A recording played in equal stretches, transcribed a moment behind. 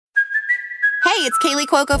it's Kaylee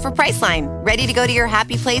Cuoco for Priceline. Ready to go to your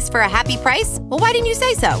happy place for a happy price? Well, why didn't you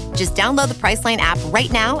say so? Just download the Priceline app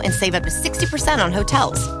right now and save up to 60% on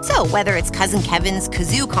hotels. So whether it's Cousin Kevin's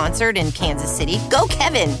Kazoo Concert in Kansas City, go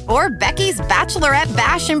Kevin, or Becky's Bachelorette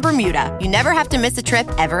Bash in Bermuda, you never have to miss a trip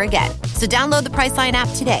ever again. So download the Priceline app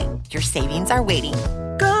today. Your savings are waiting.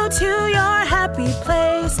 Go to your happy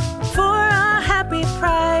place for a happy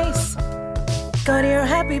price. Go to your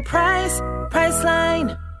happy price,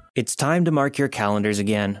 Priceline. It's time to mark your calendars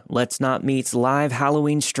again. Let's Not Meet's live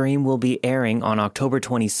Halloween stream will be airing on October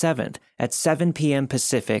 27th at 7 p.m.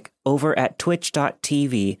 Pacific over at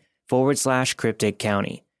twitch.tv/Cryptic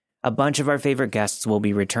County. A bunch of our favorite guests will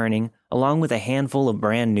be returning, along with a handful of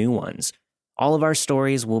brand new ones. All of our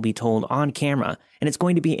stories will be told on camera, and it's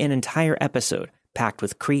going to be an entire episode packed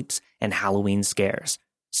with creeps and Halloween scares.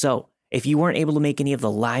 So, if you weren't able to make any of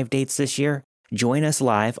the live dates this year, join us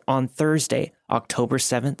live on Thursday, October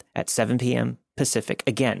 7th at 7 p.m. Pacific.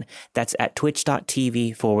 Again, that's at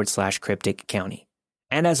twitch.tv/Cryptic County.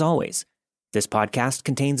 And as always, this podcast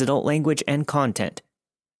contains adult language and content.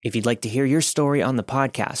 If you'd like to hear your story on the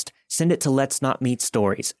podcast, send it to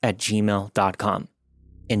letsnotmeetstories@gmail.com.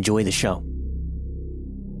 Enjoy the show.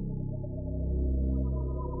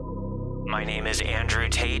 My name is Andrew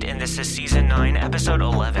Tate, and this is Season 9, Episode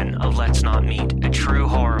 11 of Let's Not Meet, a true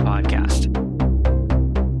horror podcast.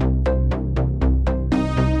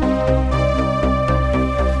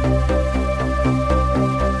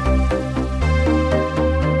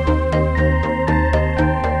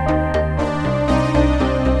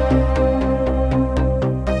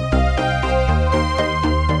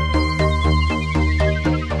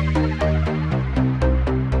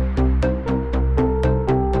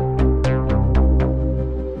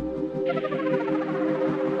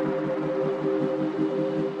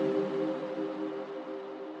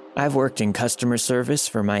 I've worked in customer service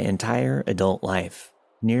for my entire adult life,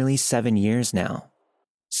 nearly 7 years now.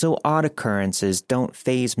 So odd occurrences don't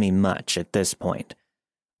faze me much at this point.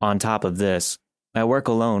 On top of this, I work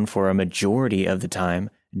alone for a majority of the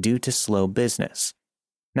time due to slow business.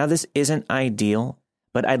 Now this isn't ideal,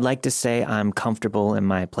 but I'd like to say I'm comfortable in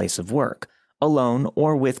my place of work, alone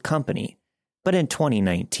or with company. But in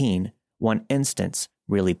 2019, one instance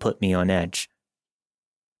really put me on edge.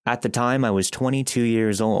 At the time, I was 22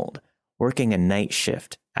 years old, working a night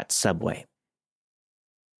shift at Subway.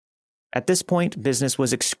 At this point, business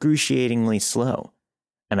was excruciatingly slow,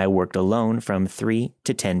 and I worked alone from 3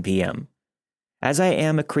 to 10 p.m. As I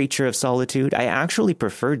am a creature of solitude, I actually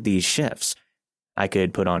preferred these shifts. I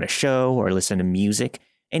could put on a show or listen to music,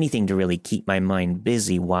 anything to really keep my mind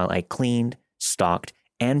busy while I cleaned, stocked,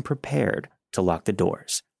 and prepared to lock the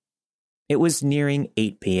doors. It was nearing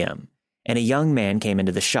 8 p.m., and a young man came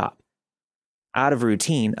into the shop. Out of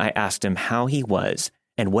routine, I asked him how he was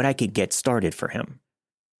and what I could get started for him.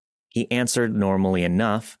 He answered normally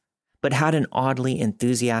enough, but had an oddly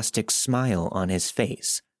enthusiastic smile on his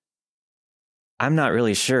face. I'm not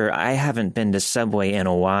really sure. I haven't been to Subway in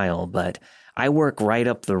a while, but I work right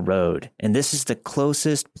up the road, and this is the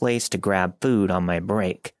closest place to grab food on my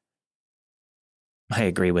break. I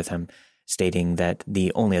agree with him, stating that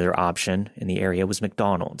the only other option in the area was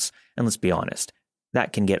McDonald's, and let's be honest,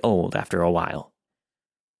 that can get old after a while.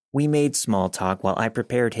 We made small talk while I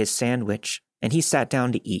prepared his sandwich, and he sat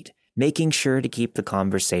down to eat, making sure to keep the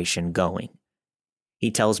conversation going.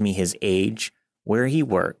 He tells me his age, where he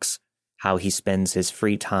works, how he spends his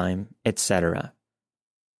free time, etc.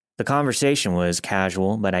 The conversation was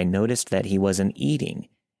casual, but I noticed that he wasn't eating,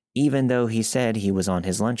 even though he said he was on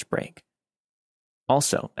his lunch break.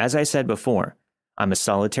 Also, as I said before, I'm a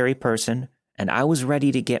solitary person, and I was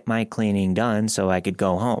ready to get my cleaning done so I could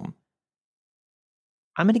go home.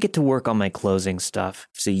 I'm going to get to work on my closing stuff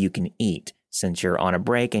so you can eat, since you're on a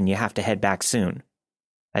break and you have to head back soon.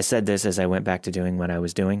 I said this as I went back to doing what I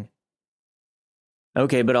was doing.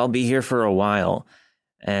 Okay, but I'll be here for a while,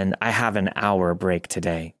 and I have an hour break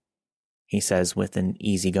today, he says with an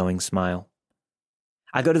easygoing smile.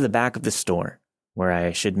 I go to the back of the store, where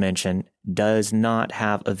I should mention does not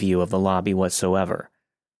have a view of the lobby whatsoever.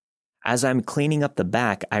 As I'm cleaning up the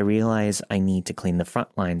back, I realize I need to clean the front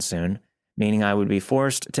line soon, meaning I would be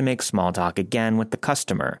forced to make small talk again with the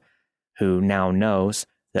customer, who now knows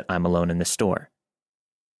that I'm alone in the store.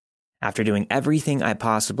 After doing everything I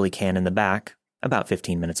possibly can in the back, about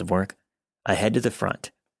 15 minutes of work, I head to the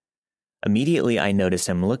front. Immediately I notice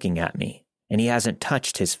him looking at me, and he hasn't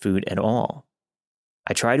touched his food at all.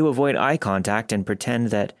 I try to avoid eye contact and pretend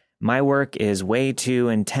that my work is way too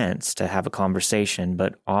intense to have a conversation,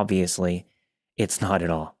 but obviously, it's not at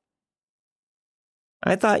all.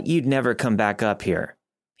 I thought you'd never come back up here,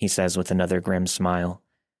 he says with another grim smile.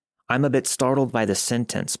 I'm a bit startled by the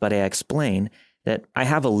sentence, but I explain that I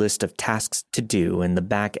have a list of tasks to do in the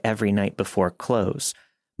back every night before close,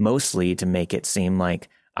 mostly to make it seem like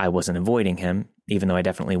I wasn't avoiding him, even though I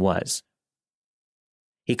definitely was.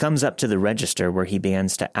 He comes up to the register where he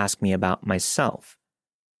begins to ask me about myself.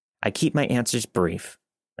 I keep my answers brief.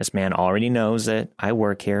 This man already knows that I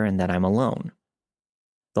work here and that I'm alone.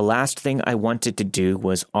 The last thing I wanted to do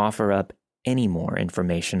was offer up any more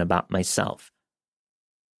information about myself.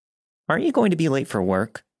 "Aren't you going to be late for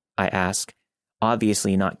work?" I ask,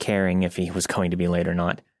 obviously not caring if he was going to be late or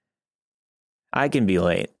not. "I can be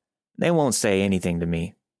late. They won't say anything to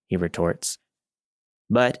me," he retorts.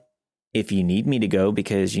 "But if you need me to go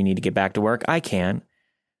because you need to get back to work, I can.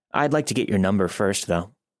 I'd like to get your number first,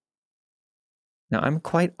 though." Now, I'm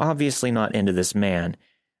quite obviously not into this man,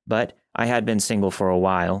 but I had been single for a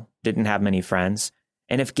while, didn't have many friends,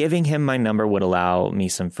 and if giving him my number would allow me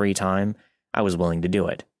some free time, I was willing to do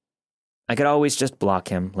it. I could always just block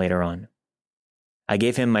him later on. I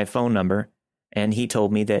gave him my phone number, and he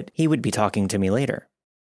told me that he would be talking to me later.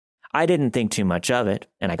 I didn't think too much of it,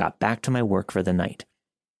 and I got back to my work for the night.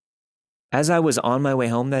 As I was on my way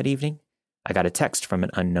home that evening, I got a text from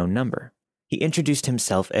an unknown number. He introduced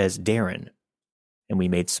himself as Darren, and we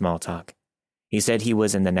made small talk. He said he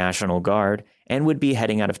was in the National Guard and would be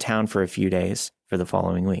heading out of town for a few days for the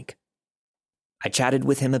following week. I chatted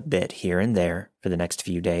with him a bit here and there for the next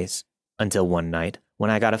few days, until one night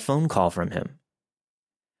when I got a phone call from him.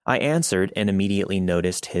 I answered and immediately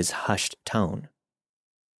noticed his hushed tone.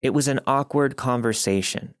 It was an awkward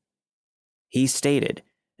conversation. He stated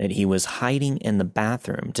that he was hiding in the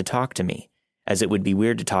bathroom to talk to me, as it would be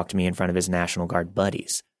weird to talk to me in front of his National Guard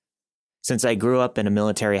buddies. Since I grew up in a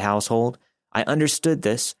military household, I understood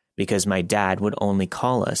this because my dad would only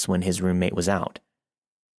call us when his roommate was out.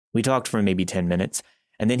 We talked for maybe 10 minutes,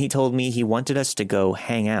 and then he told me he wanted us to go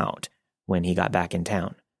hang out when he got back in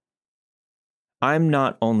town. I'm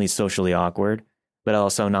not only socially awkward, but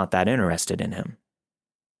also not that interested in him.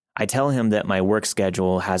 I tell him that my work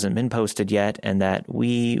schedule hasn't been posted yet and that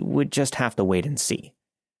we would just have to wait and see.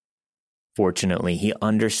 Fortunately, he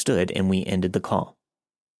understood and we ended the call.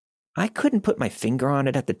 I couldn't put my finger on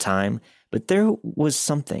it at the time, but there was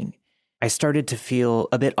something. I started to feel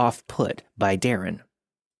a bit off-put by Darren.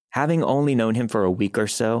 Having only known him for a week or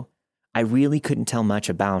so, I really couldn't tell much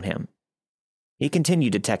about him. He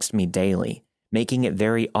continued to text me daily, making it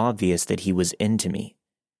very obvious that he was into me.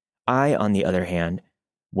 I, on the other hand,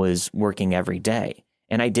 was working every day,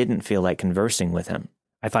 and I didn't feel like conversing with him.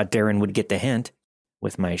 I thought Darren would get the hint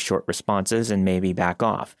with my short responses and maybe back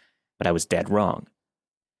off, but I was dead wrong.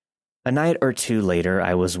 A night or two later,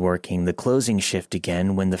 I was working the closing shift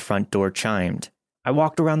again when the front door chimed. I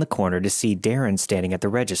walked around the corner to see Darren standing at the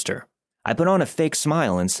register. I put on a fake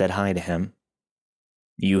smile and said hi to him.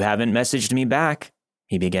 "You haven't messaged me back,"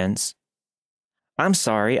 he begins. "I'm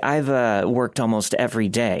sorry, I've worked almost every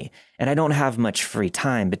day, and I don't have much free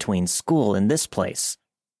time between school and this place."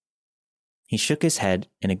 He shook his head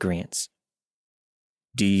in agreement.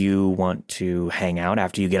 "Do you want to hang out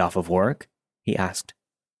after you get off of work?" he asked.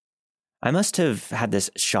 I must have had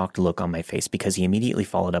this shocked look on my face because he immediately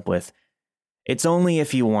followed up with, "It's only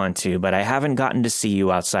if you want to, but I haven't gotten to see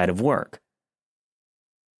you outside of work."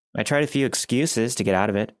 I tried a few excuses to get out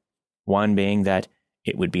of it, one being that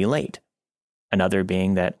it would be late, another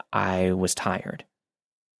being that I was tired.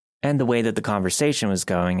 And the way that the conversation was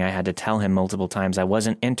going, I had to tell him multiple times I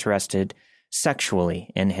wasn't interested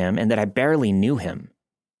sexually in him and that I barely knew him.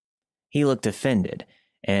 He looked offended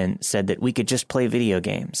and said that we could just play video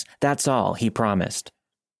games. That's all, he promised.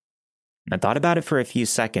 I thought about it for a few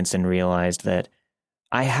seconds and realized that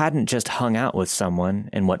I hadn't just hung out with someone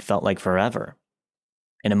in what felt like forever.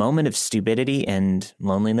 In a moment of stupidity and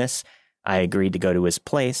loneliness, I agreed to go to his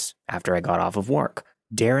place after I got off of work.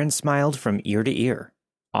 Darren smiled from ear to ear,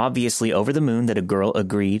 obviously over the moon that a girl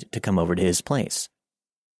agreed to come over to his place.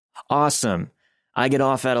 "Awesome. I get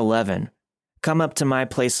off at 11. Come up to my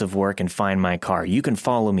place of work and find my car. You can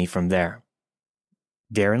follow me from there."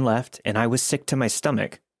 Darren left, and I was sick to my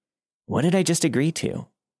stomach. What did I just agree to?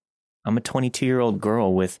 I'm a 22-year-old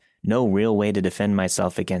girl with no real way to defend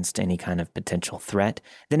myself against any kind of potential threat.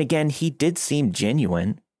 Then again, he did seem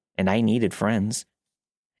genuine, and I needed friends.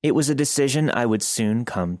 It was a decision I would soon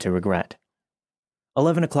come to regret.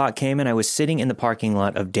 11 o'clock came, and I was sitting in the parking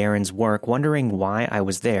lot of Darren's work, wondering why I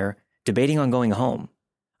was there, debating on going home.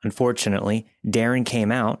 Unfortunately, Darren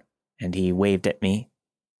came out, and he waved at me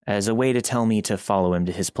as a way to tell me to follow him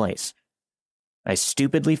to his place. I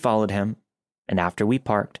stupidly followed him, and after we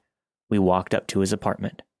parked, we walked up to his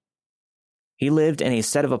apartment. He lived in a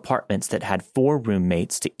set of apartments that had 4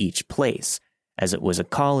 roommates to each place, as it was a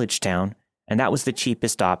college town, and that was the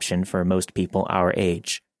cheapest option for most people our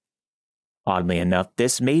age. Oddly enough,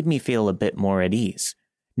 this made me feel a bit more at ease,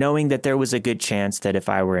 knowing that there was a good chance that if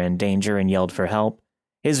I were in danger and yelled for help,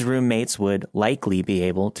 his roommates would likely be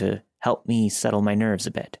able to help me settle my nerves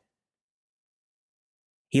a bit.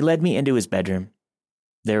 He led me into his bedroom.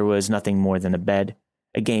 There was nothing more than a bed,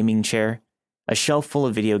 a gaming chair, a shelf full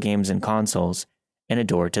of video games and consoles, and a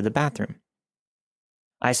door to the bathroom.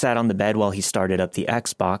 I sat on the bed while he started up the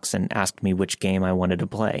Xbox and asked me which game I wanted to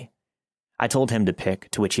play. I told him to pick,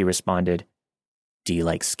 to which he responded, "Do you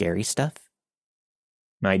like scary stuff?"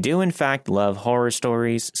 I do, in fact, love horror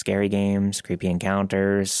stories, scary games, creepy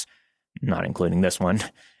encounters, not including this one,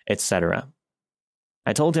 etc.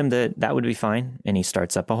 I told him that would be fine, and he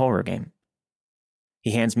starts up a horror game.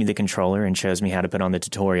 He hands me the controller and shows me how to put on the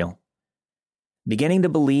tutorial. Beginning to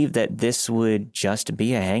believe that this would just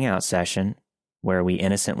be a hangout session where we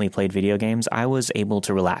innocently played video games, I was able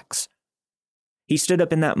to relax. He stood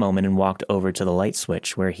up in that moment and walked over to the light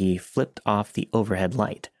switch where he flipped off the overhead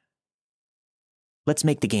light. "Let's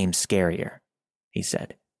make the game scarier," he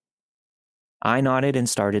said. I nodded and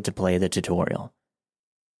started to play the tutorial.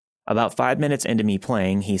 About 5 minutes into me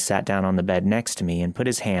playing, he sat down on the bed next to me and put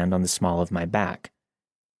his hand on the small of my back.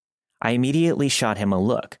 I immediately shot him a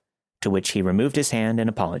look, to which he removed his hand and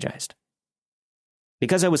apologized.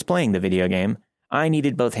 Because I was playing the video game, I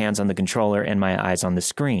needed both hands on the controller and my eyes on the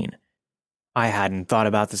screen. I hadn't thought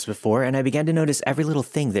about this before, and I began to notice every little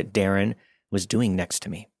thing that Darren was doing next to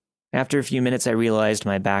me. After a few minutes, I realized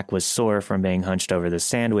my back was sore from being hunched over the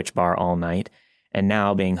sandwich bar all night, and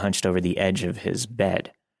now being hunched over the edge of his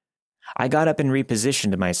bed. I got up and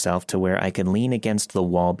repositioned myself to where I could lean against the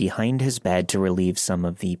wall behind his bed to relieve some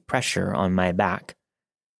of the pressure on my back.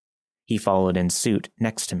 He followed in suit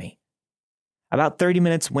next to me. About 30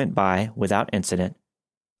 minutes went by without incident.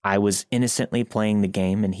 I was innocently playing the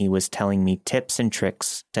game and he was telling me tips and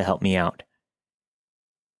tricks to help me out.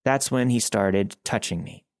 That's when he started touching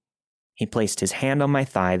me. He placed his hand on my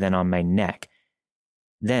thigh, then on my neck,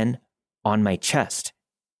 then on my chest.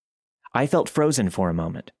 I felt frozen for a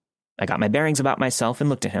moment. I got my bearings about myself and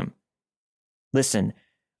looked at him. "Listen,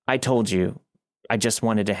 I told you, I just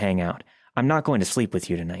wanted to hang out. I'm not going to sleep with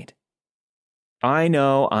you tonight." I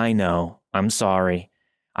know. I'm sorry.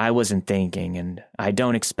 I wasn't thinking, and I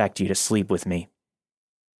don't expect you to sleep with me."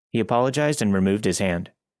 He apologized and removed his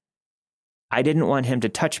hand. I didn't want him to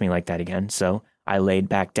touch me like that again, so I laid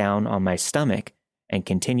back down on my stomach and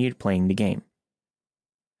continued playing the game.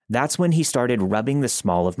 That's when he started rubbing the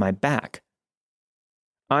small of my back.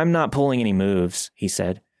 "I'm not pulling any moves," he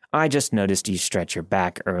said. "I just noticed you stretch your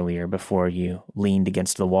back earlier before you leaned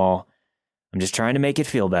against the wall. I'm just trying to make it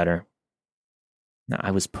feel better." Now,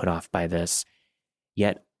 I was put off by this,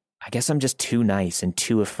 yet I guess I'm just too nice and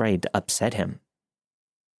too afraid to upset him.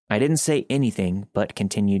 I didn't say anything but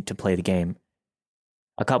continued to play the game.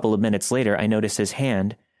 A couple of minutes later, I noticed his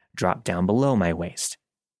hand drop down below my waist.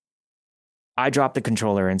 I drop the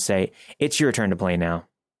controller and say, "It's your turn to play now."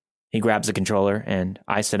 He grabs the controller and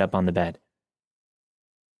I sit up on the bed.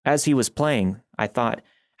 As he was playing, I thought,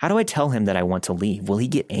 how do I tell him that I want to leave? Will he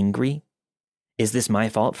get angry? Is this my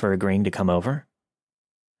fault for agreeing to come over?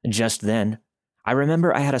 Just then, I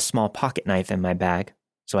remember I had a small pocket knife in my bag,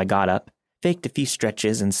 so I got up, faked a few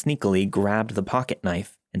stretches, and sneakily grabbed the pocket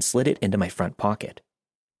knife and slid it into my front pocket.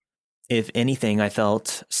 If anything, I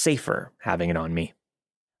felt safer having it on me.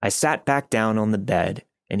 I sat back down on the bed,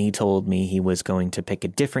 and he told me he was going to pick a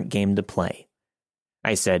different game to play.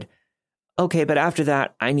 I said, "Okay, but after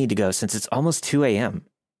that, I need to go since it's almost 2 a.m.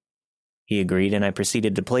 He agreed, and I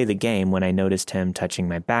proceeded to play the game when I noticed him touching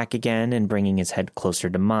my back again and bringing his head closer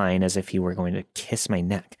to mine as if he were going to kiss my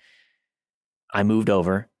neck. I moved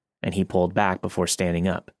over, and he pulled back before standing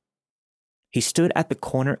up. He stood at the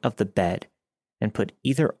corner of the bed and put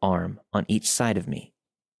either arm on each side of me.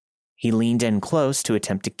 He leaned in close to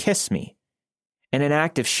attempt to kiss me. In an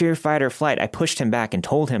act of sheer fight or flight, I pushed him back and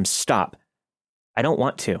told him, "Stop. I don't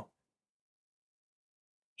want to."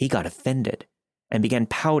 He got offended and began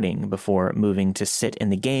pouting before moving to sit in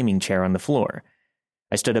the gaming chair on the floor.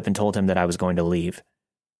 I stood up and told him that I was going to leave.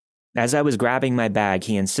 As I was grabbing my bag,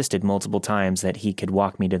 he insisted multiple times that he could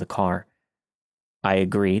walk me to the car. I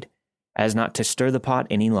agreed, as not to stir the pot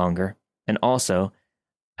any longer, and also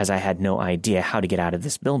as I had no idea how to get out of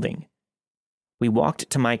this building. We walked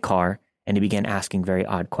to my car, and he began asking very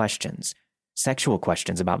odd questions, sexual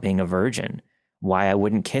questions about being a virgin, why I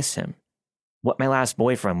wouldn't kiss him, what my last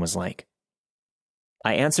boyfriend was like.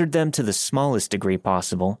 I answered them to the smallest degree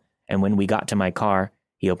possible, and when we got to my car,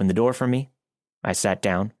 he opened the door for me. I sat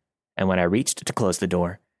down, and when I reached to close the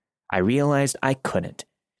door, I realized I couldn't,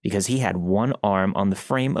 because he had one arm on the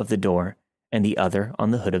frame of the door and the other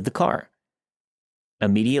on the hood of the car.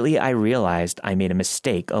 Immediately, I realized I made a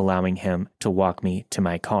mistake allowing him to walk me to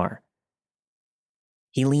my car.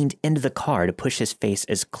 He leaned into the car to push his face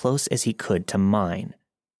as close as he could to mine,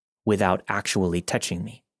 without actually touching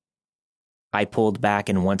me. I pulled back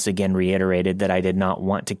and once again reiterated that I did not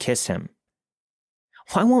want to kiss him.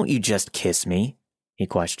 "Why won't you just kiss me?" he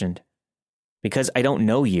questioned. "Because I don't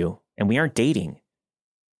know you, and we aren't dating."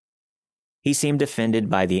 He seemed offended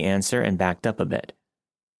by the answer and backed up a bit.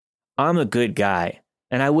 "I'm a good guy,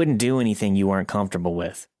 and I wouldn't do anything you weren't comfortable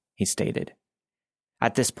with," he stated.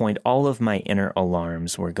 At this point, all of my inner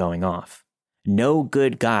alarms were going off. No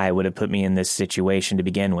good guy would have put me in this situation to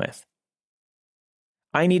begin with.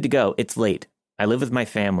 "I need to go. It's late. I live with my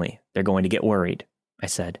family. They're going to get worried," I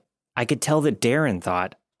said. I could tell that Darren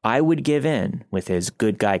thought I would give in with his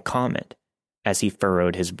good guy comment as he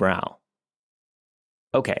furrowed his brow.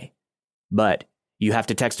 "Okay, but you have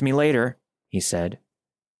to text me later," he said.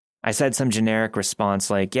 I said some generic response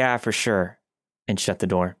like, "Yeah, for sure," and shut the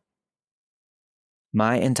door.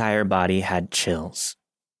 My entire body had chills.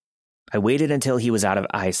 I waited until he was out of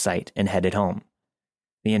eyesight and headed home.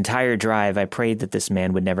 The entire drive, I prayed that this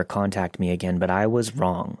man would never contact me again, but I was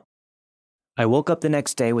wrong. I woke up the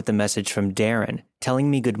next day with a message from Darren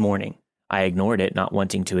telling me good morning. I ignored it, not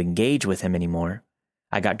wanting to engage with him anymore.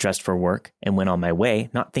 I got dressed for work and went on my way,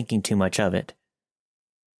 not thinking too much of it.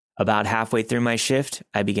 About halfway through my shift,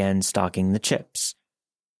 I began stocking the chips.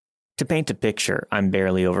 To paint a picture, I'm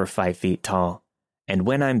barely over 5 feet tall, and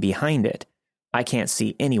when I'm behind it, I can't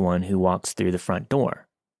see anyone who walks through the front door.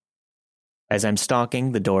 As I'm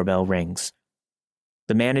stalking, the doorbell rings.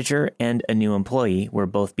 The manager and a new employee were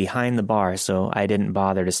both behind the bar, so I didn't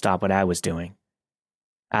bother to stop what I was doing.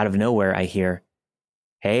 Out of nowhere, I hear,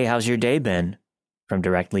 "Hey, how's your day been?" from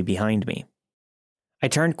directly behind me. I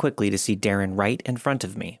turned quickly to see Darren right in front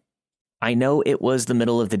of me. I know it was the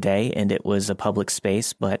middle of the day and it was a public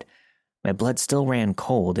space, but my blood still ran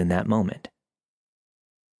cold in that moment.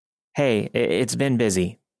 "Hey, it's been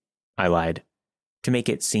busy," I lied, to make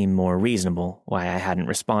it seem more reasonable why I hadn't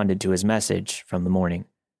responded to his message from the morning.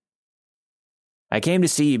 "I came to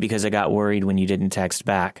see you because I got worried when you didn't text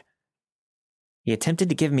back." He attempted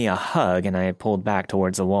to give me a hug and I pulled back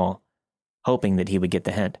towards the wall, hoping that he would get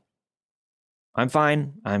the hint. "I'm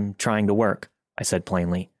fine. I'm trying to work," I said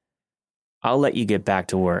plainly. "I'll let you get back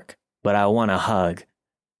to work, but I want a hug."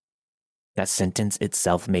 That sentence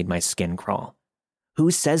itself made my skin crawl. Who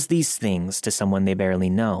says these things to someone they barely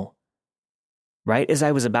know? Right as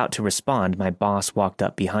I was about to respond, my boss walked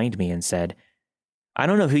up behind me and said, "I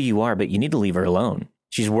don't know who you are, but you need to leave her alone.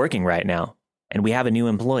 She's working right now, and we have a new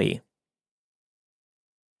employee."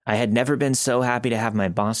 I had never been so happy to have my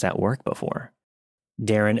boss at work before.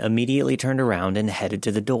 Darren immediately turned around and headed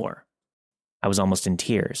to the door. I was almost in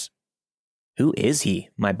tears. "Who is he?"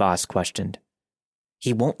 my boss questioned.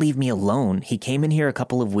 "He won't leave me alone. He came in here a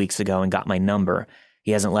couple of weeks ago and got my number.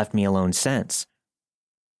 He hasn't left me alone since."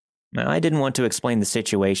 I didn't want to explain the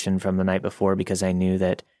situation from the night before because I knew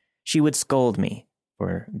that she would scold me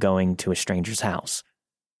for going to a stranger's house.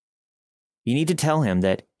 "You need to tell him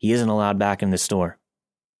that he isn't allowed back in the store."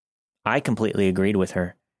 I completely agreed with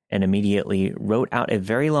her and immediately wrote out a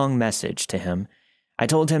very long message to him. I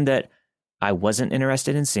told him that I wasn't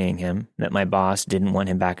interested in seeing him, that my boss didn't want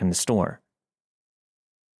him back in the store.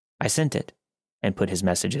 I sent it and put his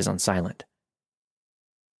messages on silent.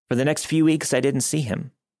 For the next few weeks, I didn't see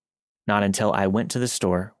him, not until I went to the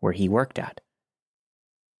store where he worked at.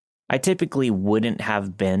 I typically wouldn't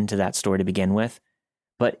have been to that store to begin with,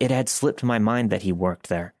 but it had slipped my mind that he worked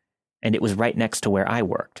there, and it was right next to where I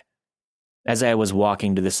worked. As I was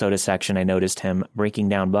walking to the soda section, I noticed him breaking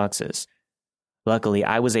down boxes. Luckily,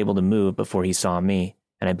 I was able to move before he saw me,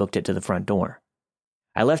 and I booked it to the front door.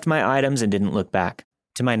 I left my items and didn't look back.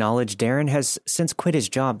 To my knowledge, Darren has since quit his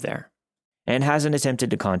job there, and hasn't attempted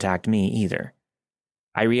to contact me either.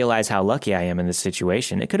 I realize how lucky I am in this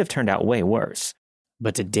situation. It could have turned out way worse.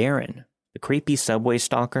 But to Darren, the creepy subway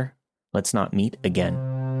stalker, let's not meet again.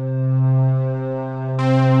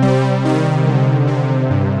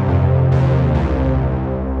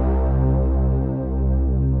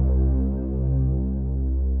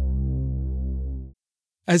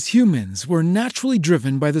 As humans, we're naturally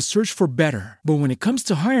driven by the search for better. But when it comes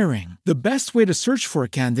to hiring, the best way to search for a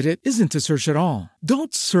candidate isn't to search at all.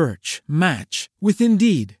 Don't search, match with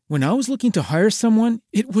Indeed. When I was looking to hire someone,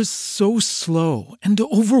 it was so slow and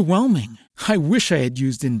overwhelming. I wish I had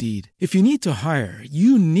used Indeed. If you need to hire,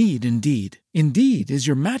 you need Indeed. Indeed is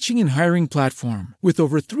your matching and hiring platform with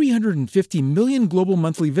over 350 million global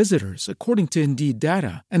monthly visitors, according to Indeed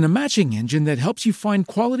data, and a matching engine that helps you find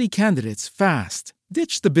quality candidates fast.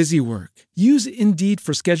 Ditch the busy work. Use Indeed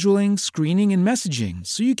for scheduling, screening, and messaging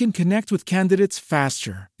so you can connect with candidates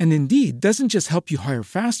faster. And Indeed doesn't just help you hire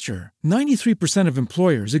faster. 93% of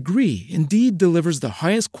employers agree Indeed delivers the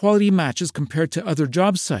highest quality matches compared to other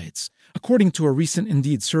job sites, according to a recent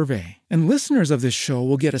Indeed survey. And listeners of this show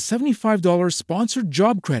will get a $75 sponsored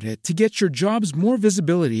job credit to get your jobs more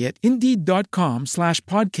visibility at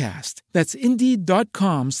Indeed.com/podcast. That's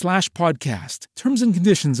Indeed.com/podcast. Terms and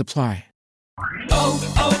conditions apply.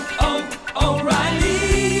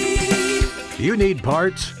 O'Reilly. You need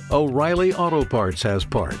parts? O'Reilly Auto Parts has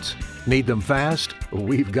parts. Need them fast?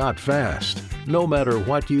 We've got fast. No matter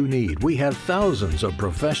what you need, we have thousands of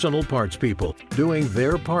professional parts people doing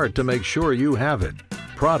their part to make sure you have it.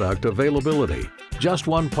 Product availability. Just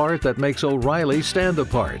one part that makes O'Reilly stand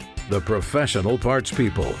apart. The professional parts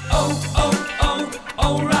people.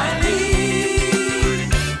 O'Reilly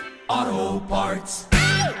Auto Parts.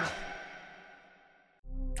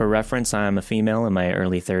 For reference, I am a female in my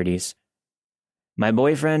early 30s. My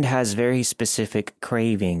boyfriend has very specific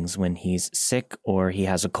cravings when he's sick or he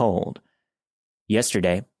has a cold.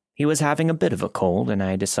 Yesterday, he was having a bit of a cold, and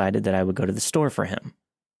I decided that I would go to the store for him.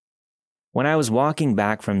 When I was walking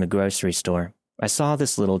back from the grocery store, I saw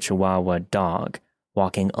this little Chihuahua dog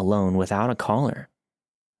walking alone without a collar.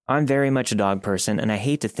 I'm very much a dog person, and I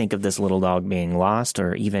hate to think of this little dog being lost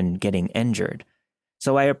or even getting injured.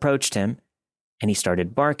 So I approached him, and he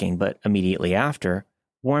started barking, but immediately after,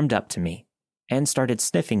 warmed up to me and started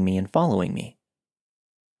sniffing me and following me.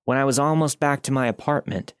 When I was almost back to my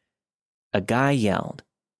apartment, a guy yelled,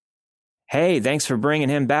 "Hey, thanks for bringing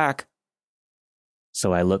him back."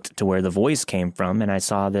 So I looked to where the voice came from, and I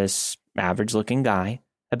saw this average-looking guy,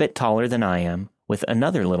 a bit taller than I am, with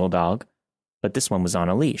another little dog, but this one was on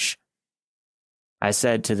a leash. I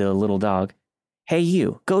said to the little dog, "Hey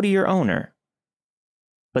you, go to your owner."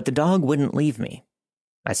 But the dog wouldn't leave me.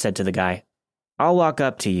 I said to the guy, "I'll walk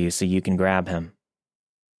up to you so you can grab him."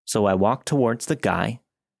 So I walked towards the guy,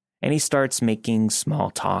 and he starts making small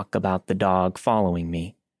talk about the dog following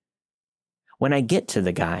me. When I get to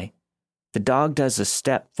the guy, the dog does a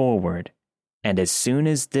step forward, and as soon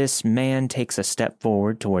as this man takes a step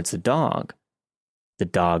forward towards the dog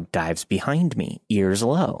dives behind me, ears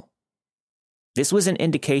low. This was an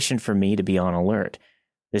indication for me to be on alert.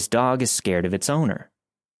 This dog is scared of its owner.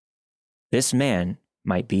 This man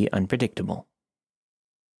might be unpredictable.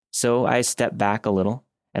 So I step back a little,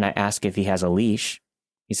 and I ask if he has a leash.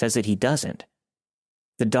 He says that he doesn't.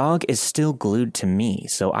 The dog is still glued to me,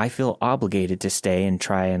 so I feel obligated to stay and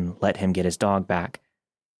try and let him get his dog back.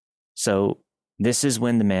 So this is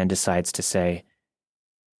when the man decides to say,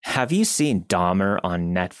 "Have you seen Dahmer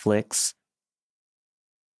on Netflix?"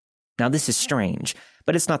 Now this is strange,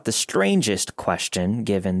 but it's not the strangest question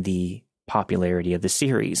given the popularity of the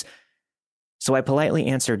series. So I politely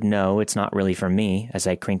answered no, it's not really for me, as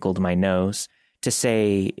I crinkled my nose to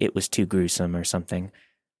say it was too gruesome or something.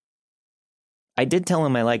 I did tell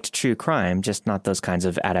him I liked true crime, just not those kinds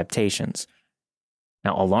of adaptations.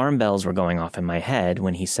 Now alarm bells were going off in my head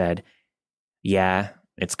when he said, "Yeah,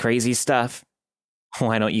 it's crazy stuff.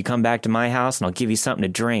 Why don't you come back to my house and I'll give you something to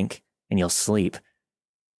drink and you'll sleep."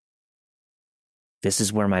 This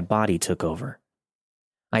is where my body took over.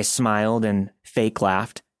 I smiled and fake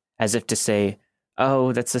laughed, as if to say,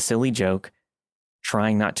 "Oh, that's a silly joke,"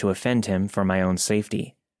 trying not to offend him for my own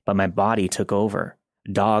safety. But my body took over.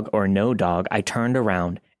 Dog or no dog, I turned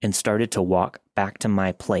around and started to walk back to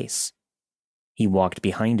my place. He walked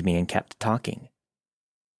behind me and kept talking.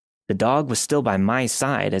 The dog was still by my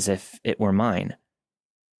side as if it were mine.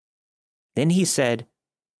 Then he said,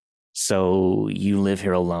 "So you live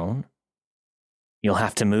here alone? You'll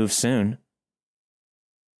have to move soon."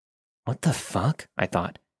 What the fuck? I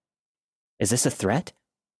thought. Is this a threat?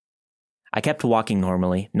 I kept walking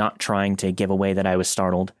normally, not trying to give away that I was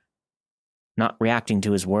startled, not reacting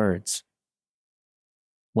to his words.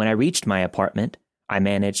 When I reached my apartment, I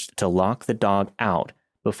managed to lock the dog out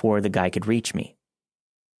before the guy could reach me.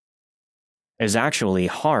 It was actually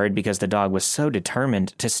hard because the dog was so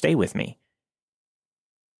determined to stay with me.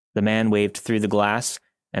 The man waved through the glass,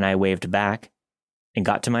 and I waved back, and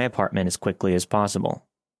got to my apartment as quickly as possible.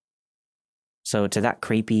 So to that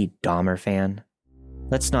creepy Dahmer fan,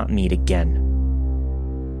 let's not meet again.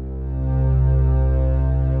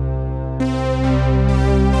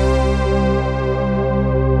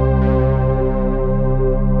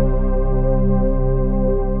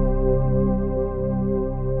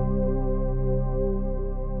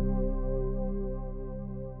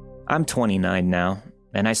 I'm 29 now,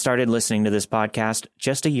 and I started listening to this podcast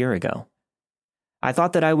just a year ago. I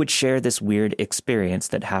thought that I would share this weird experience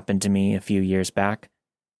that happened to me a few years back.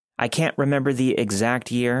 I can't remember the exact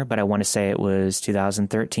year, but I want to say it was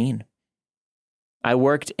 2013. I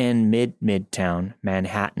worked in Midtown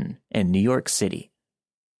Manhattan in New York City.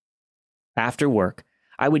 After work,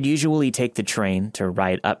 I would usually take the train to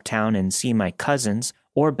ride uptown and see my cousins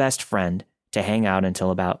or best friend to hang out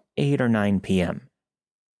until about 8 or 9 p.m.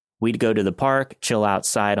 We'd go to the park, chill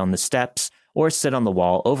outside on the steps, or sit on the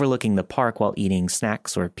wall overlooking the park while eating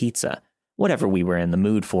snacks or pizza, whatever we were in the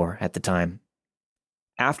mood for at the time.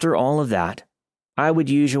 After all of that, I would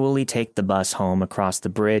usually take the bus home across the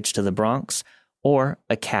bridge to the Bronx, or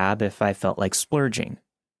a cab if I felt like splurging.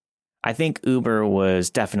 I think Uber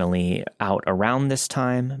was definitely out around this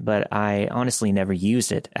time, but I honestly never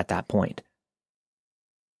used it at that point.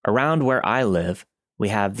 Around where I live, we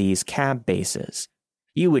have these cab bases.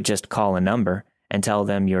 You would just call a number and tell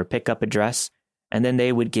them your pickup address, and then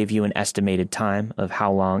they would give you an estimated time of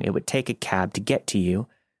how long it would take a cab to get to you,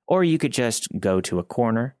 or you could just go to a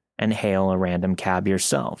corner and hail a random cab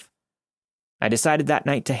yourself. I decided that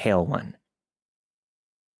night to hail one.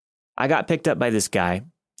 I got picked up by this guy.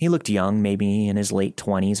 He looked young, maybe in his late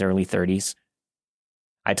 20s, early 30s.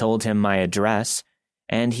 I told him my address,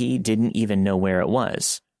 and he didn't even know where it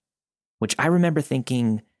was, which I remember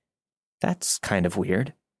thinking, that's kind of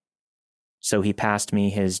weird. So he passed me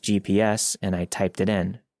his GPS and I typed it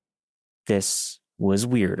in. This was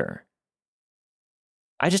weirder.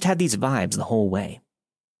 I just had these vibes the whole way.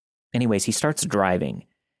 Anyways, he starts driving,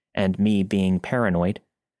 and me being paranoid,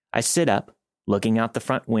 I sit up, looking out the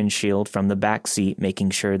front windshield from the back seat,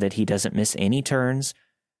 making sure that he doesn't miss any turns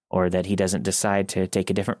or that he doesn't decide to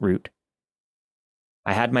take a different route.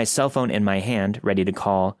 I had my cell phone in my hand, ready to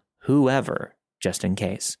call whoever, just in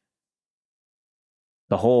case.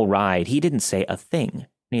 The whole ride, he didn't say a thing,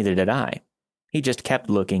 neither did I. He just kept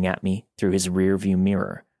looking at me through his rearview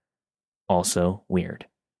mirror. Also weird.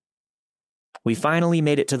 We finally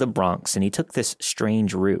made it to the Bronx, and he took this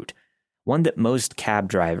strange route, one that most cab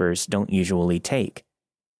drivers don't usually take.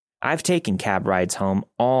 I've taken cab rides home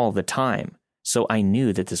all the time, so I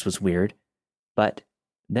knew that this was weird, but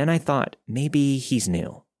then I thought maybe he's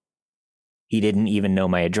new. He didn't even know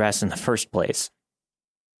my address in the first place.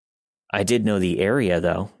 I did know the area,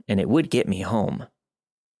 though, and it would get me home.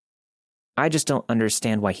 I just don't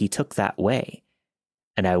understand why he took that way,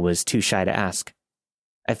 and I was too shy to ask.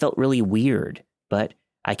 I felt really weird, but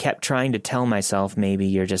I kept trying to tell myself maybe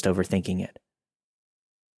you're just overthinking it.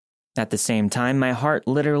 At the same time, my heart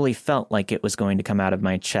literally felt like it was going to come out of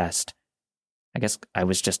my chest. I guess I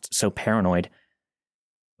was just so paranoid.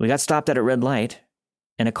 We got stopped at a red light,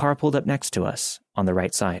 and a car pulled up next to us on the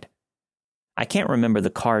right side. I can't remember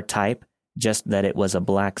the car type, just that it was a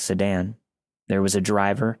black sedan. There was a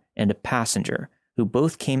driver and a passenger who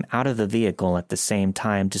both came out of the vehicle at the same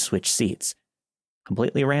time to switch seats.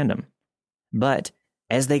 Completely random. But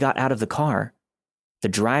as they got out of the car, the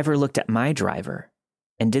driver looked at my driver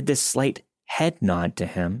and did this slight head nod to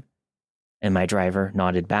him, and my driver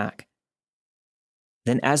nodded back.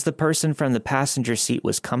 Then as the person from the passenger seat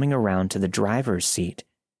was coming around to the driver's seat,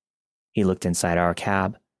 he looked inside our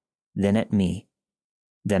cab, then at me,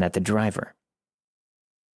 then at the driver.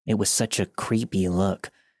 It was such a creepy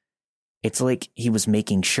look. It's like he was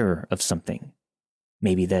making sure of something.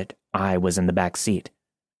 Maybe that I was in the back seat.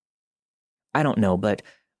 I don't know, but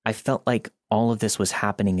I felt like all of this was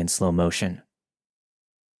happening in slow motion.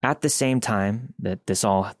 At the same time that this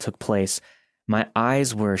all took place, my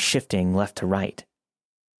eyes were shifting left to right,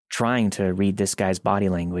 trying to read this guy's body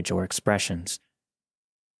language or expressions.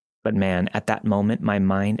 But man, at that moment, my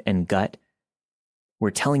mind and gut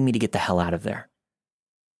were telling me to get the hell out of there.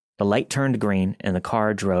 The light turned green and the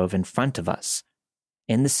car drove in front of us,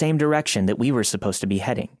 in the same direction that we were supposed to be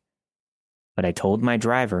heading. But I told my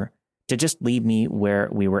driver to just leave me where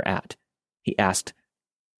we were at. He asked,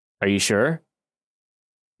 "Are you sure?"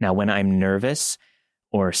 Now, when I'm nervous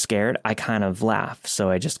or scared, I kind of laugh,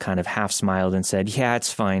 so I just kind of half smiled and said, "Yeah,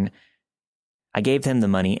 it's fine." I gave him the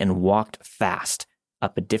money and walked fast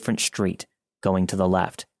up a different street, going to the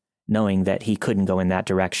left, knowing that he couldn't go in that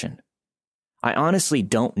direction. I honestly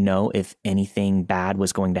don't know if anything bad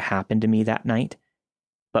was going to happen to me that night,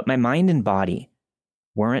 but my mind and body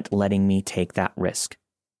weren't letting me take that risk.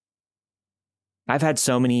 I've had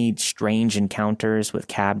so many strange encounters with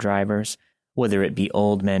cab drivers, whether it be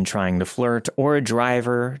old men trying to flirt or a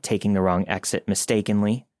driver taking the wrong exit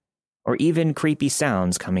mistakenly, or even creepy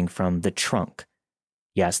sounds coming from the trunk.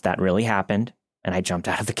 Yes, that really happened, and I jumped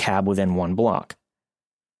out of the cab within 1 block.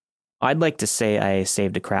 I'd like to say I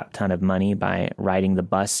saved a crap ton of money by riding the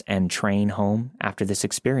bus and train home after this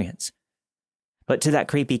experience. But to that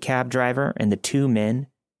creepy cab driver and the 2 men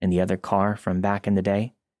in the other car from back in the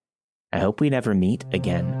day, I hope we never meet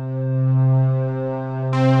again.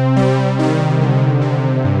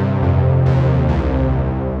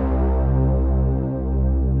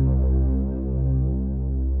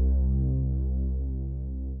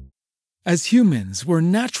 As humans, we're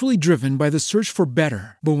naturally driven by the search for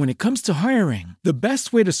better. But when it comes to hiring, the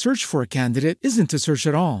best way to search for a candidate isn't to search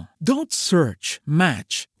at all. Don't search,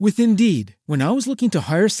 match with Indeed. When I was looking to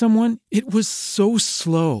hire someone, it was so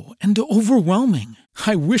slow and overwhelming.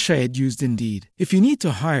 I wish I had used Indeed. If you need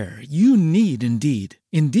to hire, you need Indeed.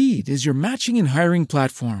 Indeed is your matching and hiring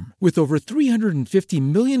platform with over 350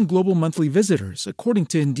 million global monthly visitors, according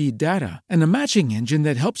to Indeed data, and a matching engine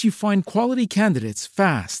that helps you find quality candidates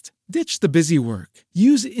fast. Ditch the busy work.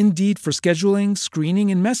 Use Indeed for scheduling, screening,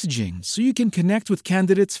 and messaging so you can connect with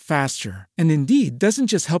candidates faster. And Indeed doesn't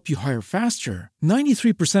just help you hire faster.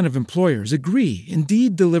 93% of employers agree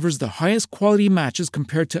Indeed delivers the highest quality matches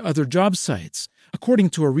compared to other job sites, according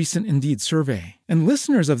to a recent Indeed survey. And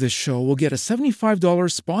listeners of this show will get a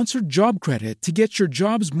 $75 sponsored job credit to get your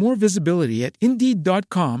jobs more visibility at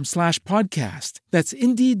Indeed.com/podcast. That's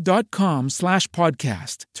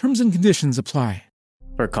Indeed.com/podcast. Terms and conditions apply.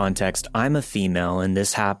 For context, I'm a female, and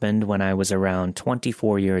this happened when I was around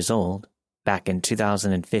 24 years old, back in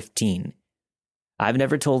 2015. I've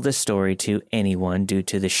never told this story to anyone due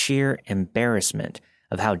to the sheer embarrassment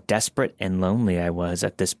of how desperate and lonely I was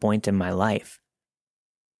at this point in my life.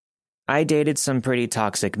 I dated some pretty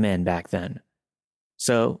toxic men back then.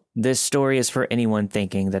 So, this story is for anyone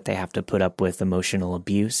thinking that they have to put up with emotional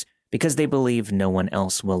abuse because they believe no one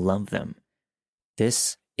else will love them.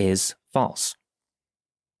 This is false.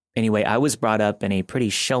 Anyway, I was brought up in a pretty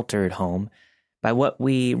sheltered home by what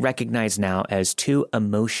we recognize now as 2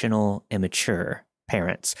 emotional, immature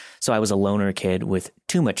parents. So I was a loner kid with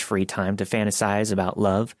too much free time to fantasize about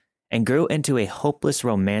love and grew into a hopeless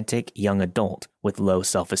romantic young adult with low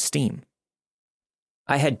self-esteem.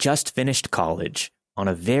 I had just finished college on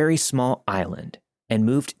a very small island and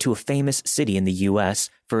moved to a famous city in the US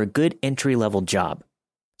for a good entry-level job.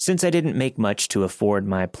 Since I didn't make much to afford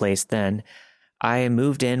my place then, I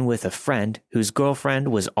moved in with a friend whose girlfriend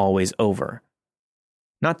was always over.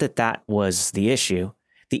 Not that that was the issue.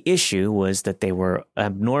 The issue was that they were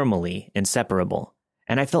abnormally inseparable,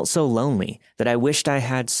 and I felt so lonely that I wished I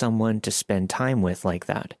had someone to spend time with like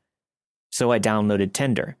that. So I downloaded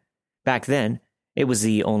Tinder. Back then, it was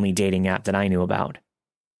the only dating app that I knew about.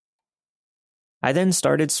 I then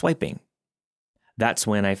started swiping. That's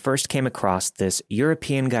when I first came across this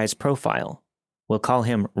European guy's profile. We'll call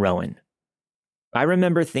him Rowan. I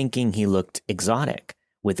remember thinking he looked exotic,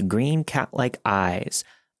 with green cat-like eyes,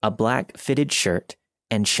 a black fitted shirt,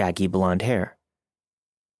 and shaggy blonde hair.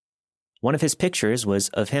 One of his pictures was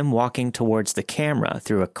of him walking towards the camera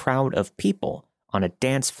through a crowd of people on a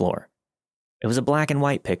dance floor. It was a black and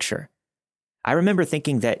white picture. I remember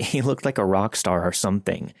thinking that he looked like a rock star or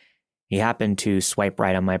something. He happened to swipe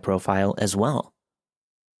right on my profile as well.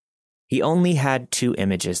 He only had 2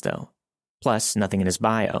 images though, plus nothing in his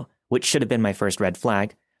bio, which should have been my first red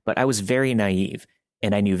flag, but I was very naive,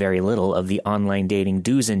 and I knew very little of the online dating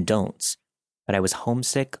do's and don'ts. But I was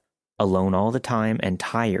homesick, alone all the time, and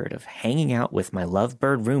tired of hanging out with my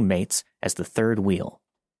lovebird roommates as the third wheel.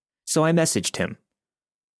 So I messaged him.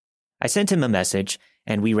 I sent him a message,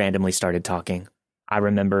 and we randomly started talking. I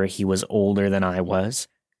remember he was older than I was,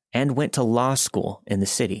 and went to law school in the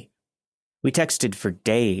city. We texted for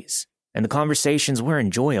days, and the conversations were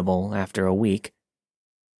enjoyable after a week.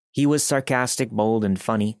 He was sarcastic, bold, and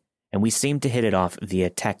funny, and we seemed to hit it off via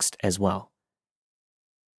text as well.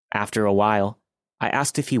 After a while, I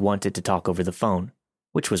asked if he wanted to talk over the phone,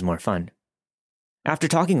 which was more fun. After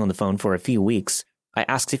talking on the phone for a few weeks, I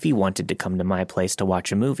asked if he wanted to come to my place to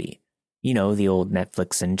watch a movie. You know, the old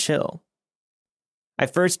Netflix and chill. I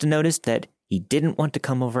first noticed that he didn't want to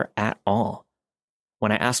come over at all.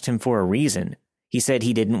 When I asked him for a reason, he said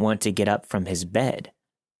he didn't want to get up from his bed.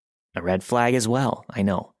 A red flag as well, I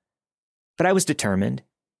know. But I was determined,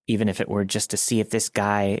 even if it were just to see if this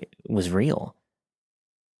guy was real.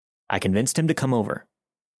 I convinced him to come over.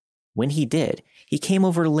 When he did, he came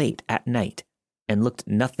over late at night and looked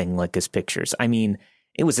nothing like his pictures. I mean,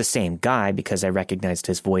 it was the same guy because I recognized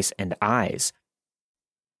his voice and eyes.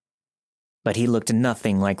 but he looked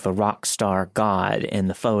nothing like the rock star god in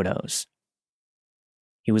the photos.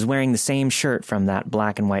 He was wearing the same shirt from that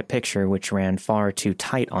black and white picture which ran far too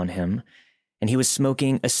tight on him, and he was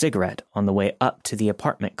smoking a cigarette on the way up to the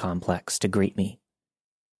apartment complex to greet me.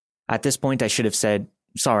 At this point, I should have said,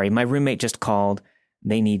 "Sorry, my roommate just called.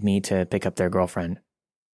 They need me to pick up their girlfriend.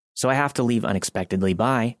 So I have to leave unexpectedly.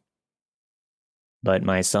 Bye." But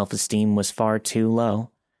my self-esteem was far too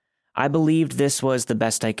low. I believed this was the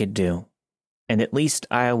best I could do, and at least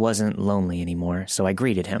I wasn't lonely anymore, so I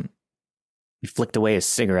greeted him. He flicked away his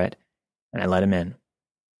cigarette, and I let him in.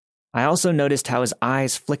 I also noticed how his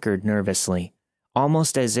eyes flickered nervously,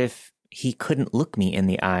 almost as if he couldn't look me in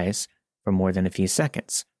the eyes for more than a few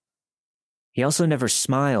seconds. He also never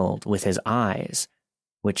smiled with his eyes,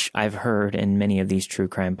 which I've heard in many of these true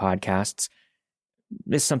crime podcasts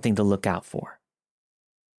is something to look out for.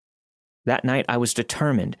 That night, I was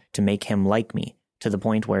determined to make him like me to the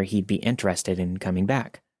point where he'd be interested in coming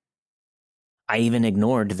back. I even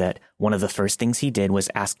ignored that one of the first things he did was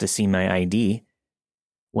ask to see my ID.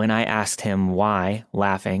 When I asked him why,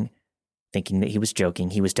 laughing, thinking that he was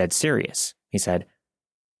joking, he was dead serious. He said,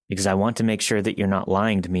 "Because I want to make sure that you're not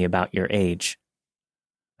lying to me about your age."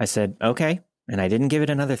 I said, "Okay," and I didn't give it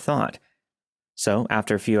another thought. So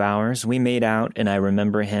after a few hours, we made out, and I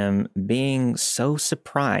remember him being so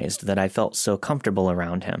surprised that I felt so comfortable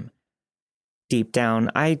around him. Deep down,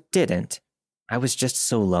 I didn't. I was just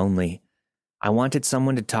so lonely. I wanted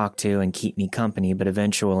someone to talk to and keep me company, but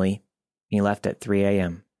eventually, he left at 3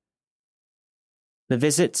 a.m. The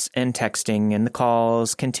visits and texting and the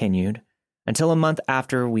calls continued until a month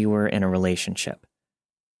after we were in a relationship.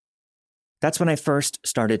 That's when I first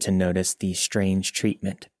started to notice the strange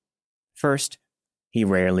treatment. First, he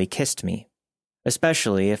rarely kissed me,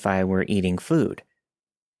 especially if I were eating food.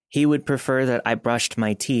 He would prefer that I brushed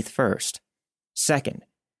my teeth first. Second,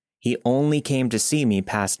 he only came to see me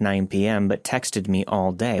past 9 p.m. but texted me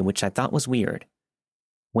all day, which I thought was weird.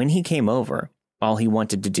 When he came over, all he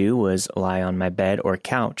wanted to do was lie on my bed or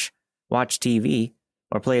couch, watch TV,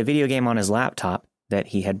 or play a video game on his laptop that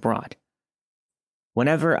he had brought.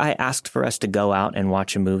 Whenever I asked for us to go out and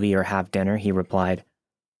watch a movie or have dinner, he replied,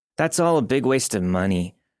 "That's all a big waste of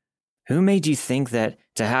money. Who made you think that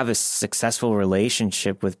to have a successful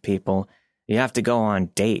relationship with people, you have to go on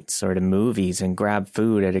dates or to movies and grab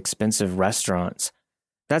food at expensive restaurants?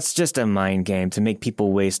 That's just a mind game to make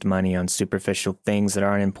people waste money on superficial things that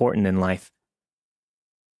aren't important in life."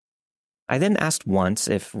 I then asked once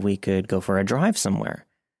if we could go for a drive somewhere.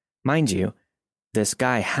 Mind you, this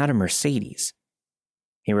guy had a Mercedes.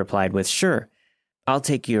 He replied with, "Sure, I'll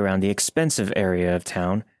take you around the expensive area of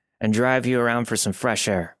town and drive you around for some fresh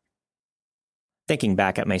air." Thinking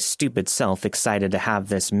back at my stupid self excited to have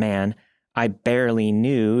this man I barely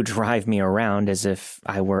knew drive me around as if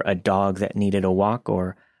I were a dog that needed a walk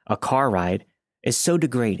or a car ride is so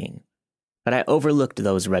degrading, but I overlooked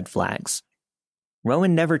those red flags.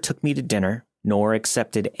 Rowan never took me to dinner, nor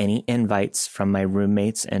accepted any invites from my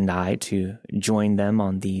roommates and I to join them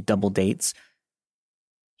on the double dates.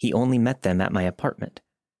 He only met them at my apartment,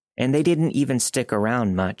 and they didn't even stick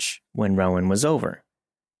around much when Rowan was over.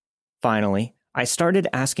 Finally, I started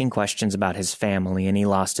asking questions about his family, and he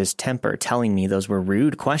lost his temper, telling me those were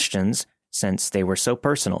rude questions since they were so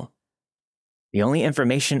personal. The only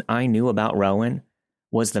information I knew about Rowan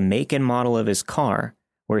was the make and model of his car,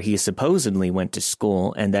 where he supposedly went to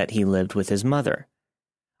school, and that he lived with his mother.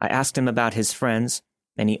 I asked him about his friends,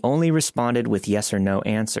 and he only responded with yes or no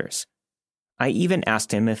answers. I even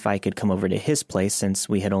asked him if I could come over to his place since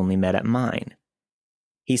we had only met at mine.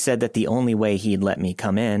 He said that the only way he'd let me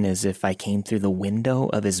come in is if I came through the window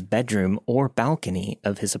of his bedroom or balcony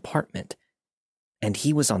of his apartment, and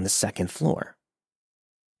he was on the second floor.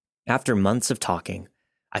 After months of talking,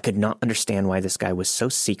 I could not understand why this guy was so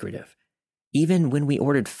secretive. Even when we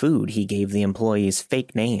ordered food, he gave the employees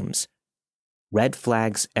fake names. Red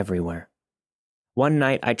flags everywhere. One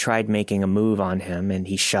night, I tried making a move on him, and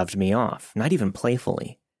he shoved me off, not even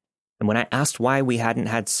playfully. And when I asked why we hadn't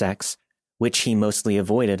had sex, which he mostly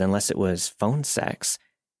avoided unless it was phone sex,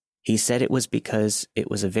 he said it was because it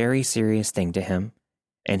was a very serious thing to him,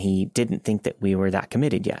 and he didn't think that we were that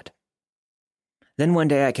committed yet. Then one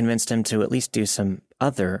day I convinced him to at least do some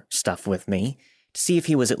other stuff with me, to see if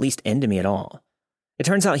he was at least into me at all. It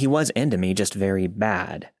turns out he was into me, just very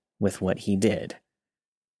bad with what he did.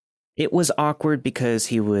 It was awkward because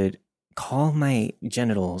he would call my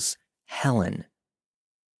genitals Helen.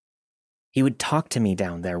 He would talk to me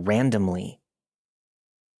down there randomly.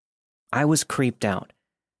 I was creeped out,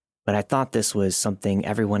 but I thought this was something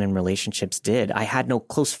everyone in relationships did. I had no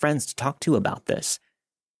close friends to talk to about this.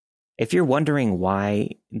 If you're wondering why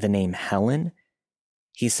the name Helen,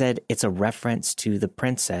 he said it's a reference to the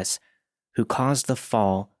princess who caused the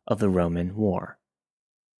fall of the Roman war.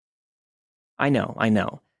 I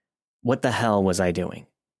know. What the hell was I doing?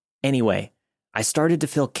 Anyway, I started to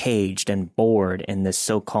feel caged and bored in this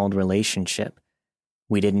so-called relationship.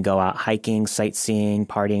 We didn't go out hiking, sightseeing,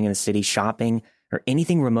 partying in the city, shopping, or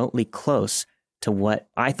anything remotely close to what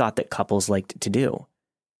I thought that couples liked to do.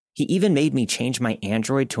 He even made me change my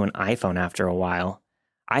Android to an iPhone after a while.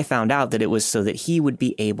 I found out that it was so that he would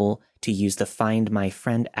be able to use the Find My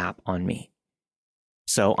Friend app on me.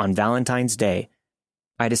 So on Valentine's Day,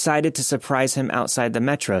 I decided to surprise him outside the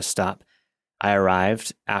metro stop. I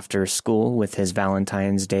arrived after school with his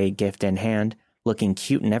Valentine's Day gift in hand, looking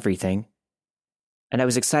cute and everything. And I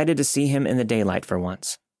was excited to see him in the daylight for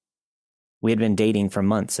once. We had been dating for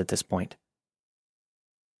months at this point.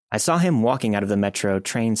 I saw him walking out of the metro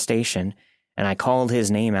train station, and I called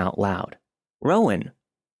his name out loud. Rowan!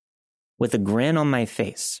 With a grin on my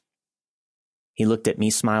face. He looked at me,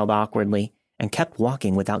 smiled awkwardly, and kept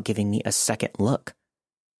walking without giving me a second look.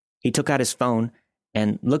 He took out his phone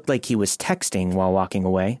and looked like he was texting while walking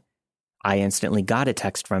away. I instantly got a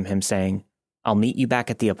text from him saying, "I'll meet you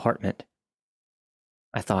back at the apartment."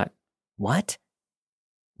 I thought, what?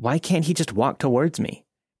 Why can't he just walk towards me?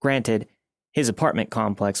 Granted, his apartment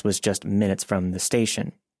complex was just minutes from the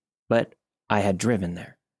station, but I had driven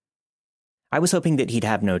there. I was hoping that he'd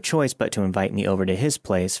have no choice but to invite me over to his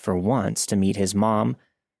place for once to meet his mom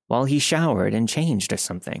while he showered and changed or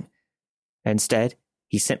something. Instead,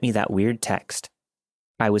 he sent me that weird text.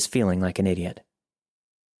 I was feeling like an idiot.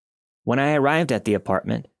 When I arrived at the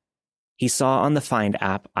apartment, he saw on the Find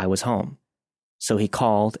app I was home, so he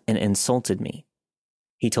called and insulted me.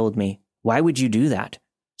 He told me, "Why would you do that?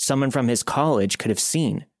 Someone from his college could have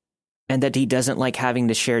seen," and that he doesn't like having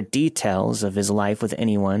to share details of his life with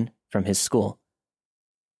anyone from his school.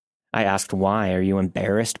 I asked, "Why? Are you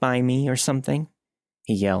embarrassed by me or something?"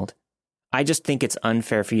 He yelled, "I just think it's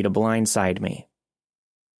unfair for you to blindside me."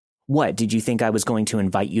 "What, did you think I was going to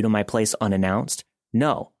invite you to my place unannounced?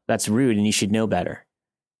 No, that's rude and you should know better."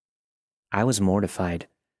 I was mortified.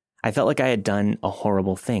 I felt like I had done a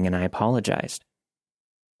horrible thing and I apologized.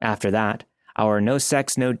 After that, our no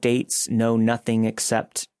sex, no dates, no nothing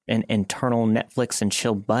except an internal Netflix and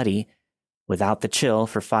chill buddy without the chill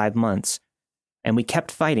for 5 months, and we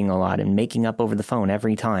kept fighting a lot and making up over the phone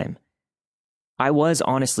every time. I was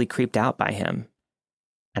honestly creeped out by him,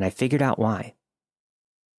 and I figured out why.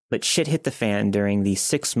 But shit hit the fan during the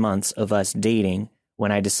 6 months of us dating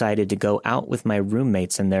when I decided to go out with my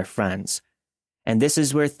roommates and their friends, and this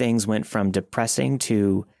is where things went from depressing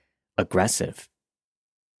to aggressive.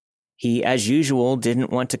 He, as usual, didn't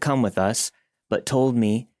want to come with us, but told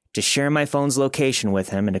me to share my phone's location with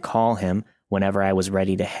him and to call him whenever I was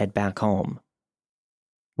ready to head back home.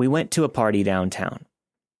 We went to a party downtown.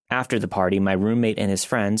 After the party, my roommate and his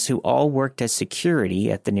friends, who all worked as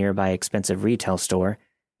security at the nearby expensive retail store,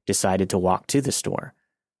 decided to walk to the store,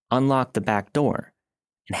 unlock the back door,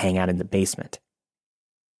 and hang out in the basement.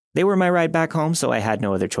 They were my ride back home, so I had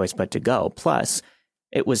no other choice but to go. Plus,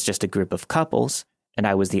 it was just a group of couples, and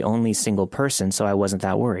I was the only single person, so I wasn't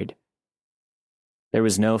that worried. There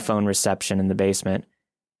was no phone reception in the basement,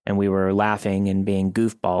 and we were laughing and being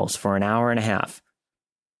goofballs for an hour and a half.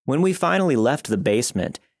 When we finally left the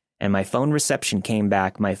basement and my phone reception came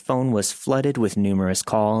back, my phone was flooded with numerous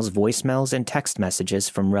calls, voicemails, and text messages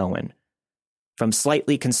from Rowan. From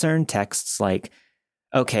slightly concerned texts like,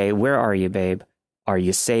 "Okay, where are you, babe? Are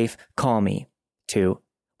you safe? Call me," to,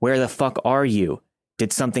 "Where the fuck are you?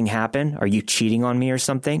 Did something happen? Are you cheating on me or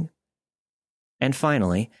something?" And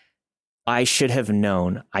finally, "I should have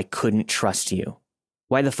known I couldn't trust you.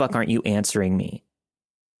 Why the fuck aren't you answering me?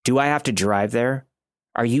 Do I have to drive there?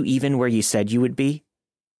 Are you even where you said you would be?"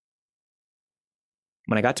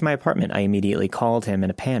 When I got to my apartment, I immediately called him in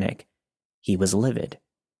a panic. He was livid.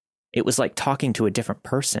 It was like talking to a different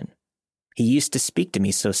person. He used to speak to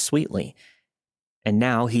me so sweetly, and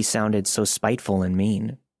now he sounded so spiteful and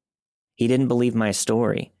mean. He didn't believe my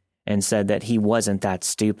story and said that he wasn't that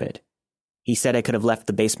stupid. He said I could have left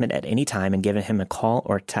the basement at any time and given him a call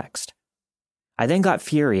or text. I then got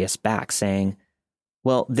furious back, saying,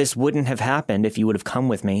 "Well, this wouldn't have happened if you would have come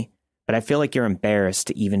with me, but I feel like you're embarrassed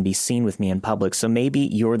to even be seen with me in public, so maybe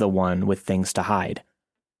you're the one with things to hide."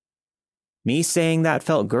 Me saying that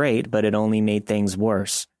felt great, but it only made things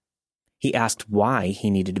worse. He asked why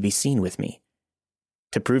he needed to be seen with me.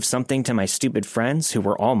 To prove something to my stupid friends who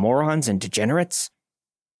were all morons and degenerates?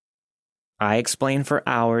 I explained for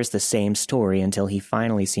hours the same story until he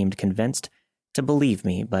finally seemed convinced to believe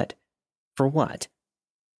me, but for what?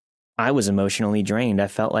 I was emotionally drained. I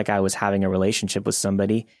felt like I was having a relationship with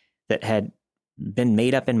somebody that had been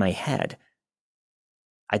made up in my head.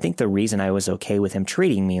 I think the reason I was okay with him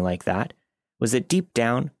treating me like that was that deep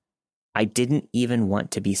down, I didn't even want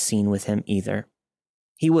to be seen with him either.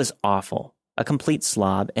 He was awful, a complete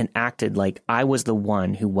slob, and acted like I was the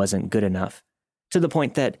one who wasn't good enough, to the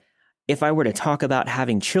point that if I were to talk about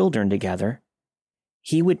having children together,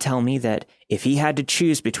 he would tell me that if he had to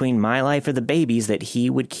choose between my life or the baby's, that he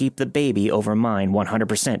would keep the baby over mine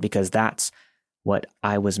 100% because that's what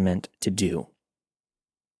I was meant to do.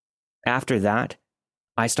 After that,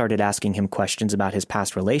 I started asking him questions about his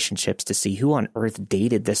past relationships to see who on earth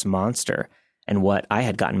dated this monster and what I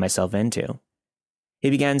had gotten myself into. He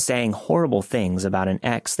began saying horrible things about an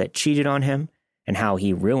ex that cheated on him and how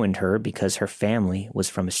he ruined her because her family was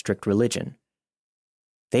from a strict religion.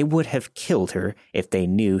 They would have killed her if they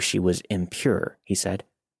knew she was impure, he said.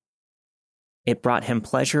 It brought him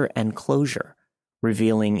pleasure and closure,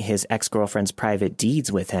 revealing his ex-girlfriend's private deeds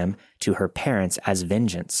with him to her parents as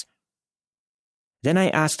vengeance. Then I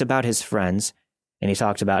asked about his friends, and he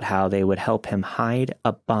talked about how they would help him hide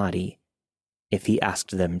a body if he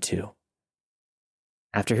asked them to.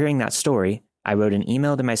 After hearing that story, I wrote an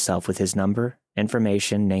email to myself with his number,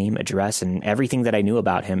 information, name, address, and everything that I knew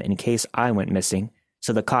about him in case I went missing,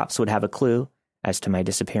 so the cops would have a clue as to my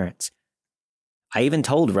disappearance. I even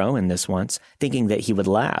told Rowan this once, thinking that he would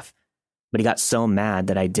laugh, but he got so mad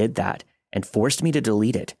that I did that and forced me to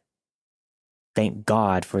delete it. Thank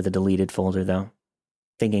God for the deleted folder, though.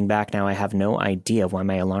 Thinking back now, I have no idea why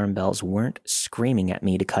my alarm bells weren't screaming at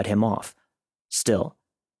me to cut him off. Still,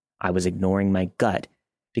 I was ignoring my gut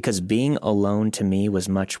because being alone to me was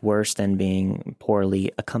much worse than being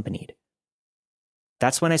poorly accompanied.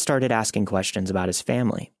 That's when I started asking questions about his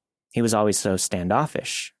family. He was always so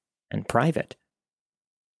standoffish and private.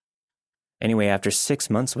 Anyway, after 6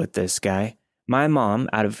 months with this guy, my mom,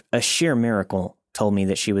 out of a sheer miracle, told me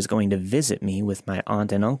that she was going to visit me with my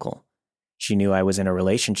aunt and uncle. She knew I was in a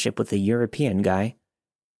relationship with a European guy.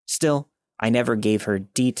 Still, I never gave her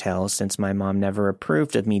details since my mom never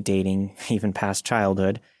approved of me dating, even past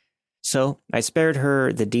childhood, so I spared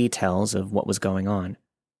her the details of what was going on.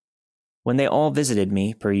 When they all visited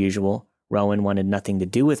me, per usual, Rowan wanted nothing to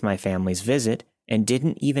do with my family's visit and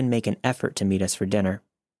didn't even make an effort to meet us for dinner,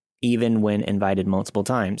 even when invited multiple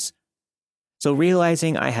times. So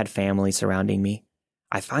realizing I had family surrounding me,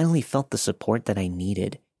 I finally felt the support that I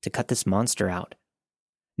needed to cut this monster out.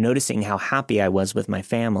 Noticing how happy I was with my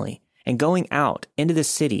family and going out into the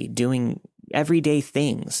city doing everyday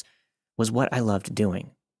things was what I loved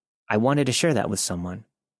doing. I wanted to share that with someone,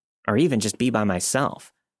 or even just be by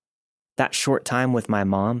myself. That short time with my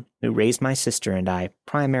mom, who raised my sister and I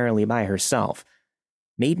primarily by herself,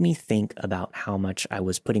 made me think about how much I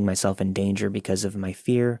was putting myself in danger because of my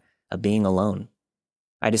fear of being alone.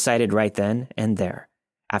 I decided right then and there,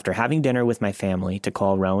 after having dinner with my family, to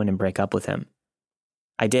call Rowan and break up with him.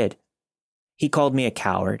 I did. He called me a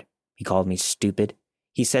coward. He called me stupid.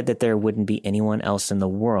 He said that there wouldn't be anyone else in the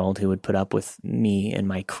world who would put up with me and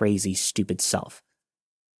my crazy, stupid self.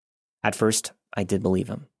 At first, I did believe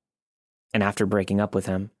him. And after breaking up with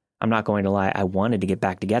him, I'm not going to lie, I wanted to get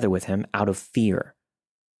back together with him out of fear.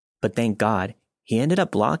 But thank God, he ended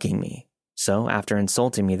up blocking me. So after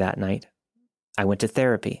insulting me that night, I went to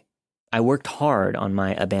therapy. I worked hard on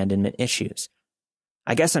my abandonment issues.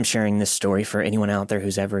 I guess I'm sharing this story for anyone out there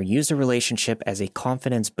who's ever used a relationship as a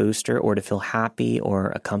confidence booster or to feel happy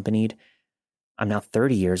or accompanied. I'm now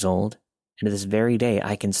 30 years old, and to this very day,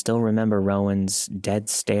 I can still remember Rowan's dead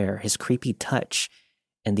stare, his creepy touch,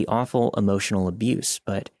 and the awful emotional abuse,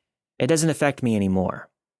 but it doesn't affect me anymore.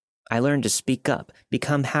 I learned to speak up,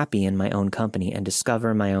 become happy in my own company, and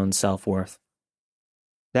discover my own self-worth.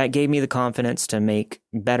 That gave me the confidence to make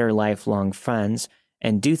better lifelong friends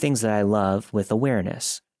and do things that I love with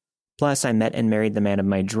awareness. Plus, I met and married the man of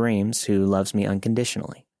my dreams who loves me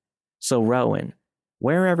unconditionally. So, Rowan,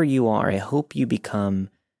 wherever you are, I hope you become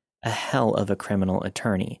a hell of a criminal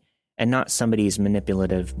attorney and not somebody's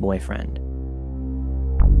manipulative boyfriend.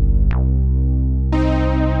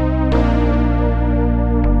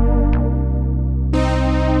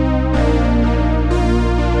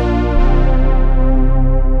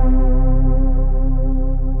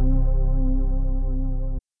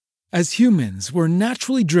 As humans, we're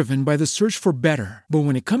naturally driven by the search for better. But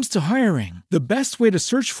when it comes to hiring, the best way to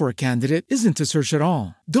search for a candidate isn't to search at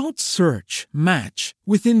all. Don't search, match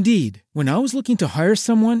with Indeed. When I was looking to hire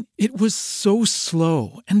someone, it was so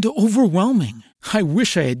slow and overwhelming. I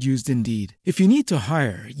wish I had used Indeed. If you need to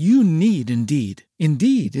hire, you need Indeed.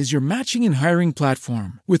 Indeed is your matching and hiring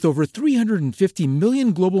platform with over 350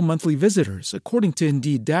 million global monthly visitors, according to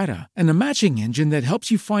Indeed data, and a matching engine that helps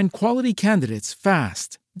you find quality candidates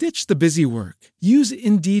fast. Ditch the busy work. Use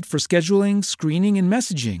Indeed for scheduling, screening, and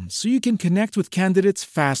messaging so you can connect with candidates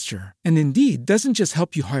faster. And Indeed doesn't just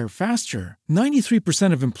help you hire faster.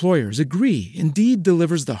 93% of employers agree Indeed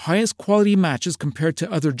delivers the highest quality matches compared to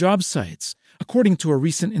other job sites, according to a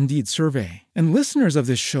recent Indeed survey. And listeners of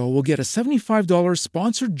this show will get a $75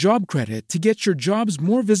 sponsored job credit to get your jobs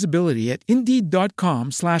more visibility at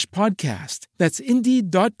Indeed.com/podcast. That's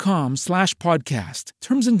Indeed.com/podcast.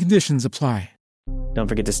 Terms and conditions apply. Don't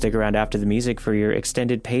forget to stick around after the music for your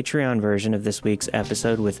extended Patreon version of this week's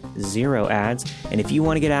episode with 0 ads. And if you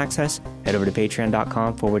want to get access, head over to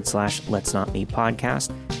patreon.com/Let's Not Meet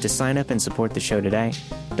podcast to sign up and support the show today.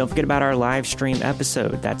 Don't forget about our live stream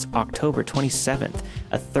episode. That's October 27th,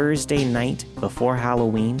 a Thursday night before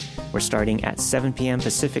Halloween. We're starting at 7 p.m.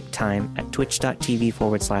 Pacific time at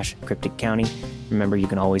twitch.tv/Cryptic County. Remember, you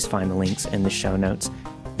can always find the links in the show notes.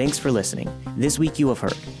 Thanks for listening. This week you have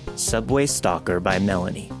heard Subway Stalker by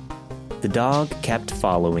Melanie, The Dog Kept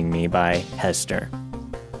Following Me by Hester,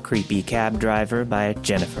 Creepy Cab Driver by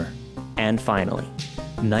Jennifer, and finally,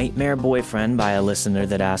 Nightmare Boyfriend by a listener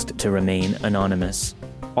that asked to remain anonymous.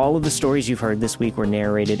 All of the stories you've heard this week were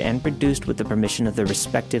narrated and produced with the permission of their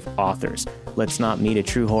respective authors. Let's Not Meet, a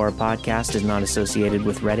true horror podcast, is not associated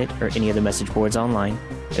with Reddit or any other message boards online.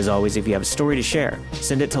 As always, if you have a story to share,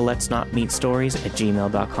 send it to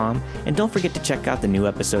letsnotmeetstories@gmail.com. And don't forget to check out the new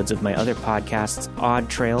episodes of my other podcasts, Odd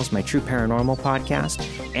Trails, my true paranormal podcast,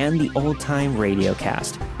 and the Old Time Radio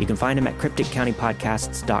Cast. You can find them at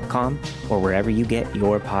crypticcountypodcasts.com or wherever you get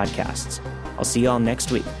your podcasts. I'll see y'all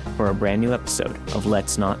next week for a brand new episode of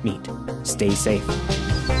Let's Not Meet. Stay safe.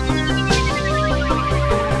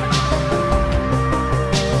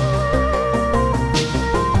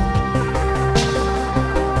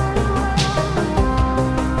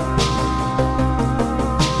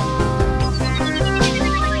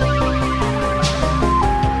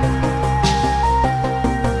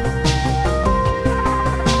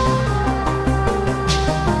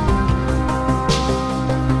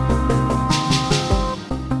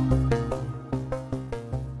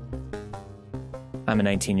 I'm a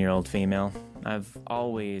 19-year-old female. I've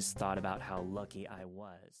always thought about how lucky I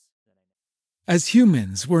was. As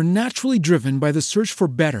humans, we're naturally driven by the search for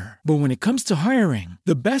better. But when it comes to hiring,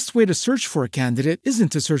 the best way to search for a candidate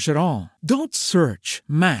isn't to search at all. Don't search,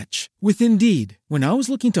 match with Indeed. When I was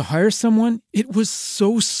looking to hire someone, it was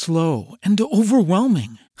so slow and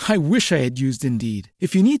overwhelming. I wish I had used Indeed.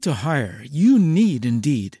 If you need to hire, you need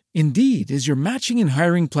Indeed. Indeed is your matching and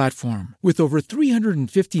hiring platform with over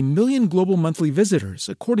 350 million global monthly visitors,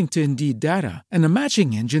 according to Indeed data, and a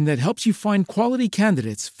matching engine that helps you find quality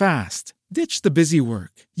candidates fast. Ditch the busy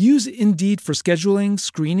work. Use Indeed for scheduling,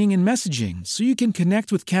 screening, and messaging so you can connect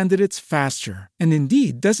with candidates faster. And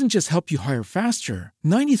Indeed doesn't just help you hire faster.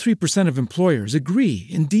 93% of employers agree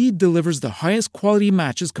Indeed delivers the highest quality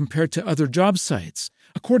matches compared to other job sites,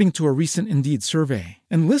 according to a recent Indeed survey.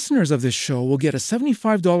 And listeners of this show will get a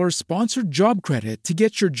 $75 sponsored job credit to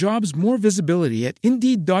get your jobs more visibility at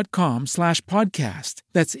Indeed.com/podcast.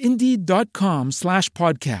 That's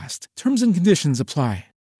Indeed.com/podcast. Terms and conditions apply.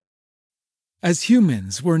 As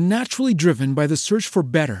humans, we're naturally driven by the search for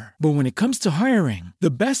better. But when it comes to hiring,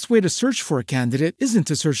 the best way to search for a candidate isn't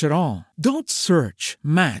to search at all. Don't search,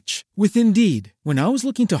 match with Indeed. When I was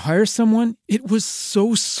looking to hire someone, it was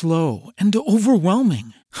so slow and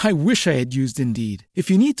overwhelming. I wish I had used Indeed.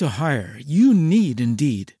 If you need to hire, you need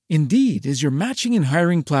Indeed. Indeed is your matching and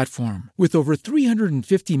hiring platform with over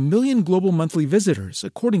 350 million global monthly visitors,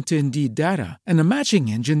 according to Indeed data, and a matching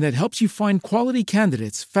engine that helps you find quality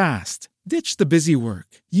candidates fast. Ditch the busy work.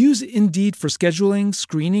 Use Indeed for scheduling,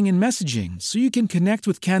 screening, and messaging so you can connect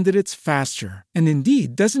with candidates faster. And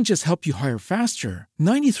Indeed doesn't just help you hire faster.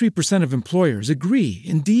 93% of employers agree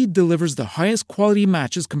Indeed delivers the highest quality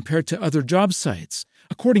matches compared to other job sites,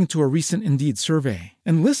 according to a recent Indeed survey.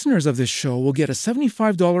 And listeners of this show will get a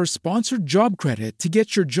 $75 sponsored job credit to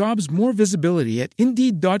get your jobs more visibility at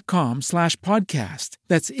Indeed.com/podcast.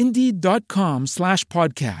 That's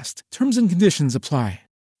Indeed.com/podcast. Terms and conditions apply.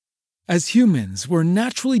 As humans, we're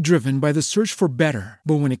naturally driven by the search for better.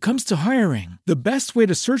 But when it comes to hiring, the best way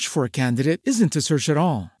to search for a candidate isn't to search at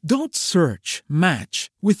all. Don't search, match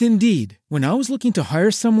with Indeed. When I was looking to hire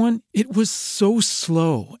someone, it was so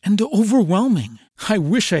slow and overwhelming. I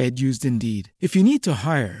wish I had used Indeed. If you need to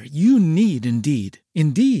hire, you need Indeed.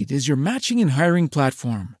 Indeed is your matching and hiring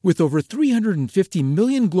platform with over 350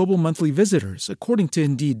 million global monthly visitors, according to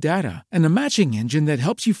Indeed data, and a matching engine that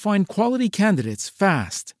helps you find quality candidates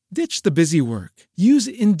fast. Ditch the busy work. Use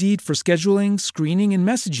Indeed for scheduling, screening, and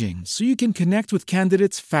messaging so you can connect with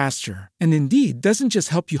candidates faster. And Indeed doesn't just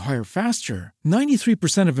help you hire faster.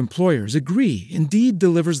 93% of employers agree Indeed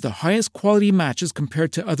delivers the highest quality matches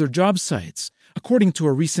compared to other job sites, according to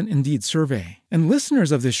a recent Indeed survey. And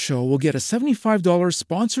listeners of this show will get a $75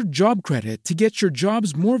 sponsored job credit to get your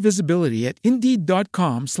jobs more visibility at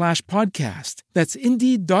Indeed.com/podcast. That's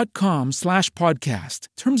Indeed.com/podcast.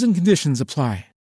 Terms and conditions apply.